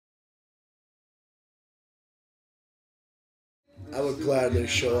I would gladly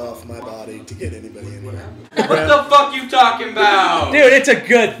show off my body to get anybody anywhere. What the fuck you talking about? Dude, it's a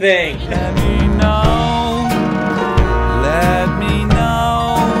good thing. Let me know. Let me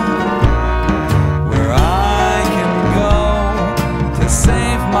know where I can go to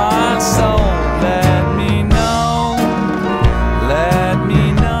save my soul. Let me know. Let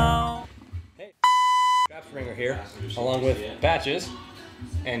me know. Hey, Trapspringer here, along with Patches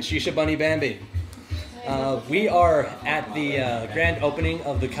and Shisha Bunny Bambi. We are at the grand opening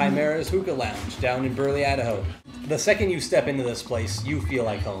of the Chimera's Hookah Lounge down in Burley, Idaho. The second you step into this place, you feel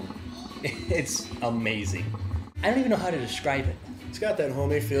like home. It's amazing. I don't even know how to describe it. It's got that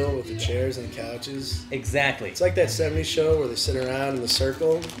homey feel with the chairs and the couches. Exactly. It's like that 70s show where they sit around in the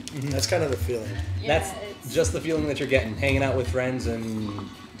circle. Mm-hmm. That's kind of the feeling. Yeah, that's just the feeling that you're getting, hanging out with friends and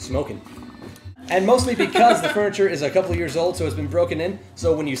smoking. And mostly because the furniture is a couple of years old, so it's been broken in.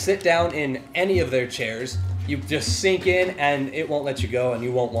 So when you sit down in any of their chairs, you just sink in and it won't let you go and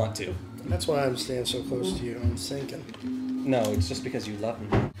you won't want to. That's why I'm staying so close to you. I'm sinking. No, it's just because you love me.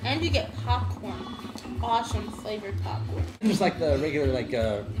 And you get popcorn. Awesome flavored popcorn. Just like the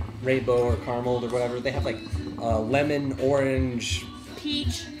regular rainbow or caramel or whatever, they have like lemon, orange,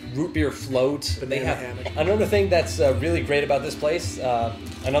 peach, root beer float. But they have another thing that's really great about this place.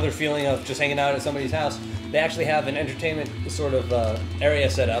 Another feeling of just hanging out at somebody's house. They actually have an entertainment sort of area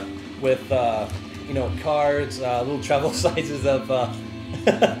set up with you know, cards, little travel sizes of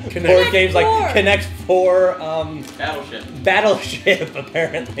board games like Connect 4, Battleship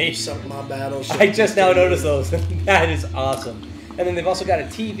apparently. Something my Battleship. I just now noticed those. That is awesome. And then they've also got a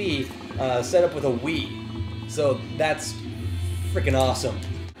TV set up with a Wii, so that's freaking awesome.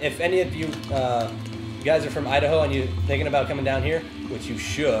 If any of you guys are from Idaho and you're thinking about coming down here, which you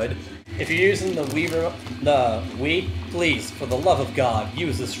should, if you're using the Wii, please, for the love of God,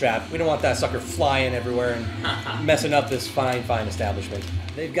 use the strap. We don't want that sucker flying everywhere and messing up this fine establishment.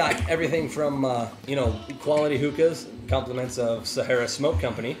 They've got everything from, you know, quality hookahs, compliments of Sahara Smoke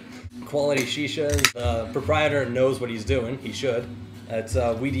Company, quality shishas. The proprietor knows what he's doing. He should. It's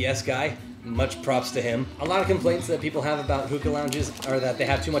a WDS guy. Much props to him. A lot of complaints that people have about hookah lounges are that they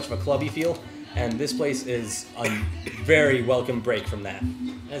have too much of a clubby feel, and this place is a very welcome break from that.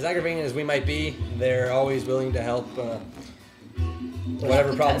 As aggravating as we might be, they're always willing to help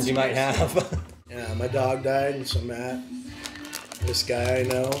whatever problems you might have. Yeah, my dog died, and so Matt, this guy I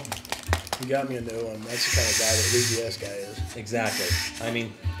know, he got me a new one. That's the kind of guy that VDS guy is. Exactly. I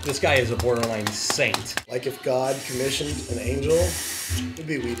mean, this guy is a borderline saint. Like if God commissioned an angel, it'd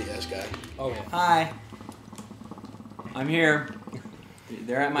be VDS guy. Oh yeah. Hi. I'm here.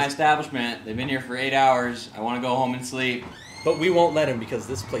 They're at my establishment. They've been here for 8 hours. I want to go home and sleep. But we won't let him because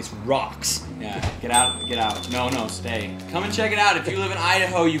this place rocks. Yeah, get out, get out. No, stay. Come and check it out. If you live in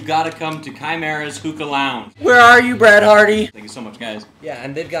Idaho, you've got to come to Chimera's Hookah Lounge. Where are you, Brad Hardy? Thank you so much, guys. Yeah,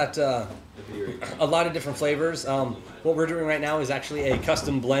 and they've got a lot of different flavors. What we're doing right now is actually a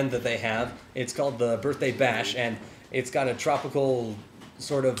custom blend that they have. It's called the Birthday Bash, and it's got a tropical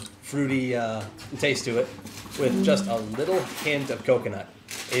sort of fruity taste to it with just a little hint of coconut.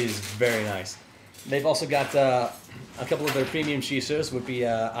 It is very nice. They've also got a couple of their premium shishas, would be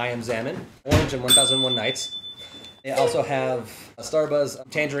I Am Zamin, Orange, and 1001 Nights. They also have a Starbuzz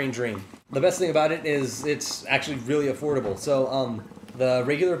Tangerine Dream. The best thing about it is it's actually really affordable. So the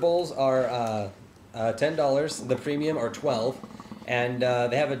regular bowls are $10, the premium are $12, and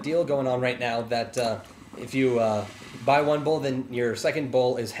they have a deal going on right now that if you buy one bowl, then your second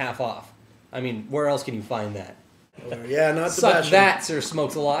bowl is half off. I mean, where else can you find that? Yeah, not the Suck best. that, Sir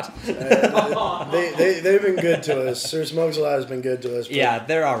Smokes a Lot. They've been good to us. Sir Smokes a Lot has been good to us. Yeah,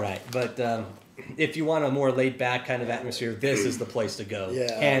 they're all right. But if you want a more laid-back kind of atmosphere, this is the place to go.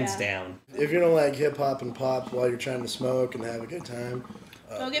 Yeah. Hands down. If you don't like hip-hop and pop while you're trying to smoke and have a good time.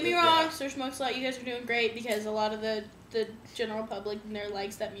 Don't get me wrong, Sir Smokes a Lot, you guys are doing great because a lot of the general public in there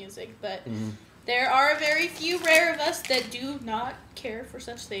likes that music. But there are very few rare of us that do not care for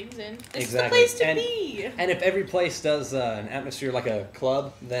such things, and this is the place to be. And if every place does an atmosphere like a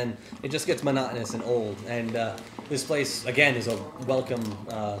club, then it just gets monotonous and old. And this place, again, is a welcome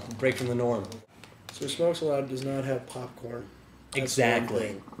break from the norm. Sir Smokes a Lot does not have popcorn. That's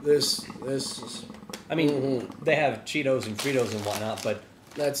exactly. This is... I mean, they have Cheetos and Fritos and whatnot, but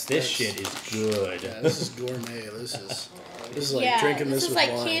this shit is good. Yeah, this is gourmet. This is like drinking this with wine.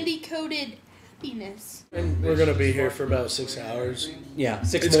 This is like candy-coated happiness. And we're gonna be here for about 6 hours. Yeah,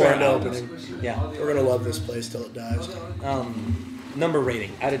 six it's more grand hours. opening. Yeah, we're gonna love this place till it dies. Number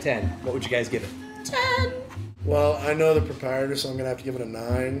rating out of 10. What would you guys give it? 10. Well, I know the proprietor, so I'm gonna have to give it a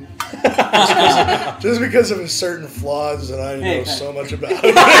 9. Just because of his certain flaws that I know so much about.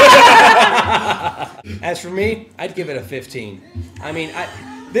 As for me, I'd give it a 15. I mean,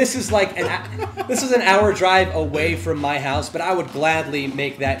 this is like this is an hour drive away from my house, but I would gladly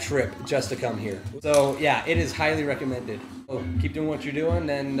make that trip just to come here. So yeah, it is highly recommended. So keep doing what you're doing,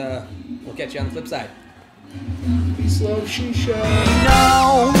 and we'll catch you on the flip side. Peace, love, shisha.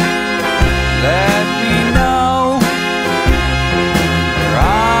 Let me know where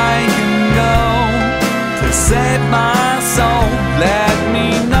I can go to save my soul. Let me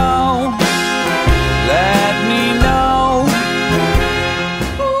know. Let me know.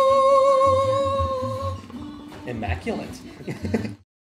 Immaculate.